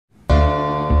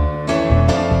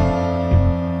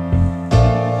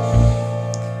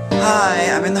Hi,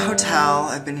 I'm in the hotel.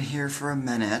 I've been here for a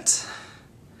minute.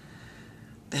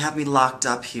 They have me locked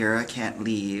up here. I can't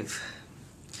leave.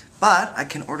 But I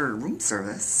can order room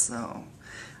service, so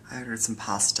I ordered some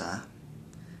pasta.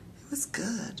 It was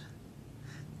good.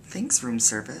 Thanks, room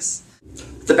service.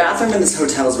 The bathroom in this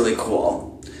hotel is really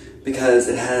cool because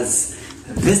it has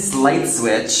this light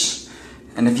switch,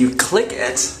 and if you click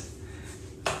it,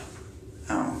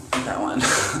 oh, that one.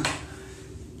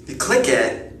 If you click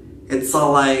it, it's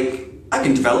all like, I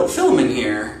can develop film in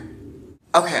here.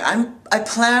 Okay, I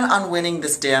plan on winning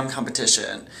this damn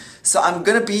competition. So I'm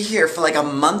gonna be here for like a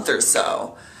month or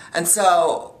so. And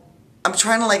so I'm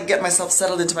trying to like get myself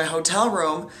settled into my hotel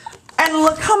room. And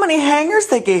look how many hangers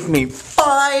they gave me.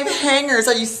 5 hangers,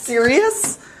 are you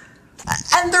serious?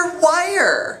 And they're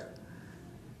wire.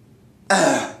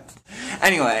 Ugh.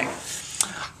 Anyway,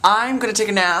 I'm gonna take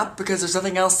a nap because there's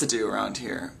nothing else to do around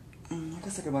here. I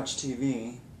guess I could watch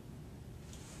TV.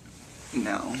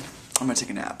 No, I'm gonna take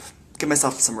a nap. Give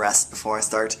myself some rest before I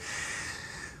start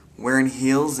wearing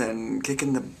heels and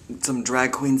kicking some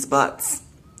drag queens' butts.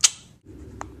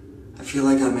 I feel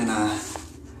like I'm in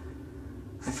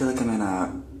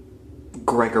a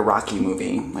Gregor Rocky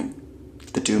movie, like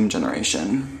the Doom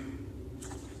Generation.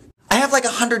 I have like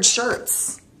 100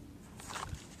 shirts.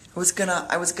 I was gonna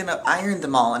iron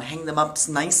them all and hang them up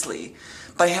nicely,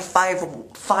 but I have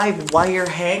five wire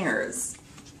hangers.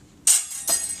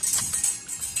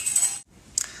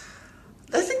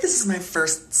 I think this is my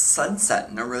first sunset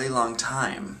in a really long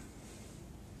time.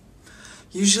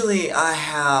 Usually I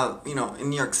have, you know, in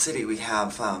New York City we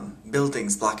have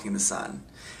buildings blocking the sun.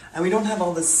 And we don't have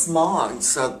all this smog,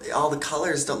 so all the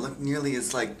colors don't look nearly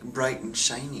as like bright and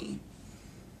shiny.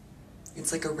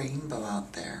 It's like a rainbow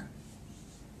out there.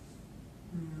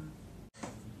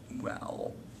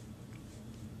 Well,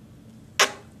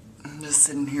 I'm just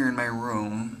sitting here in my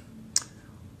room,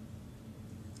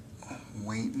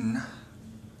 waiting.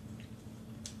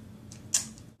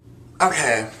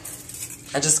 Okay,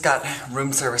 I just got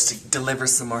room service to deliver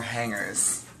some more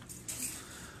hangers.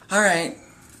 Alright.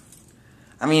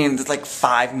 I mean, there's like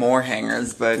 5 more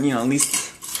hangers, but you know, at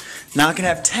least now I can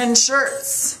have 10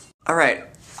 shirts. Alright,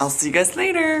 I'll see you guys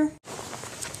later.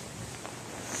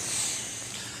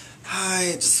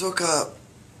 Hi, just woke up.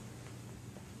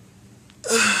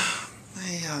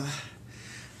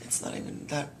 It's not even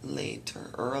that late or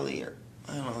early, or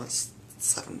I don't know, it's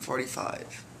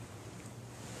 7:45.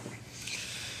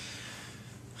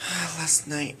 Last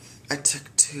night, I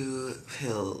took 2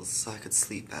 pills so I could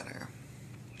sleep better.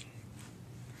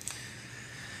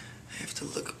 I have to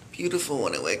look beautiful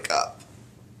when I wake up.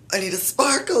 I need to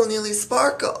sparkle, nearly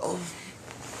sparkle.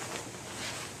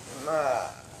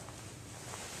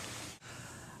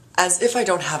 As if I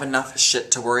don't have enough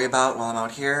shit to worry about while I'm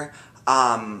out here,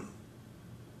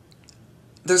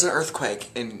 there's an earthquake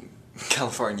in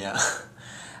California.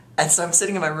 And so I'm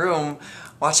sitting in my room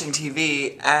watching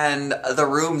TV, and the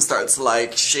room starts to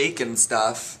like shake and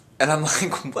stuff. And I'm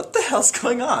like, what the hell's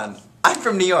going on? I'm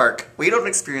from New York. We don't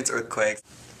experience earthquakes.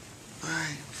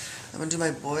 Alright, I'm gonna do my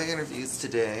boy interviews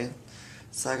today.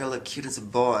 So I gotta look cute as a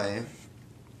boy.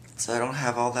 So I don't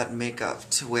have all that makeup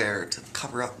to wear to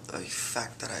cover up the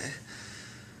fact that I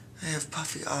have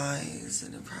puffy eyes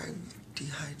and I'm probably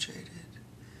dehydrated.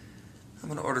 I'm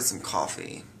gonna order some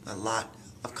coffee. A lot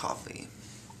of coffee.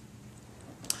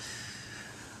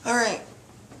 Alright,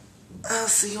 I'll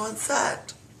see you on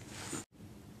set.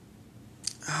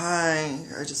 Hi,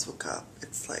 I just woke up.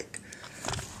 It's like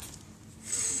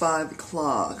 5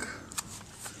 o'clock.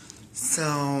 So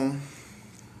I'm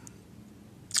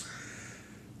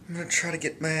gonna try to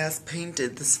get my ass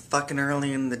painted this fucking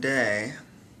early in the day.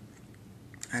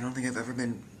 I don't think I've ever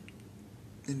been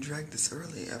in drag this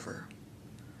early, ever.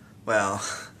 Well,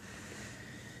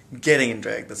 getting in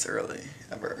drag this early,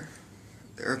 ever.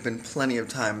 There have been plenty of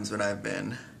times when I've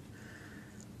been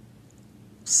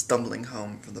stumbling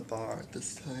home from the bar at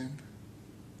this time.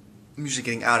 I'm usually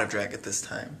getting out of drag at this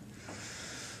time.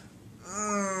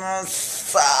 That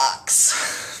sucks.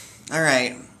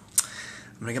 Alright,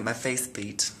 I'm gonna get my face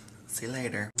beat. See you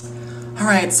later.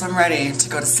 Alright, so I'm ready to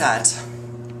go to set.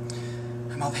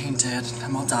 I'm all painted,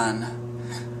 I'm all done.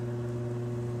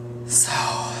 So,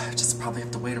 I just probably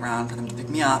have to wait around for them to pick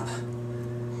me up.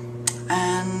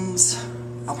 And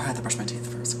I'll probably have to brush my teeth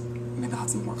first. Maybe I'll have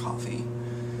some more coffee.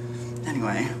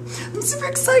 Anyway, I'm super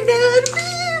excited!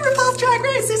 RuPaul's Drag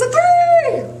Race Season 3!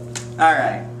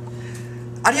 Alright.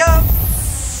 Adios!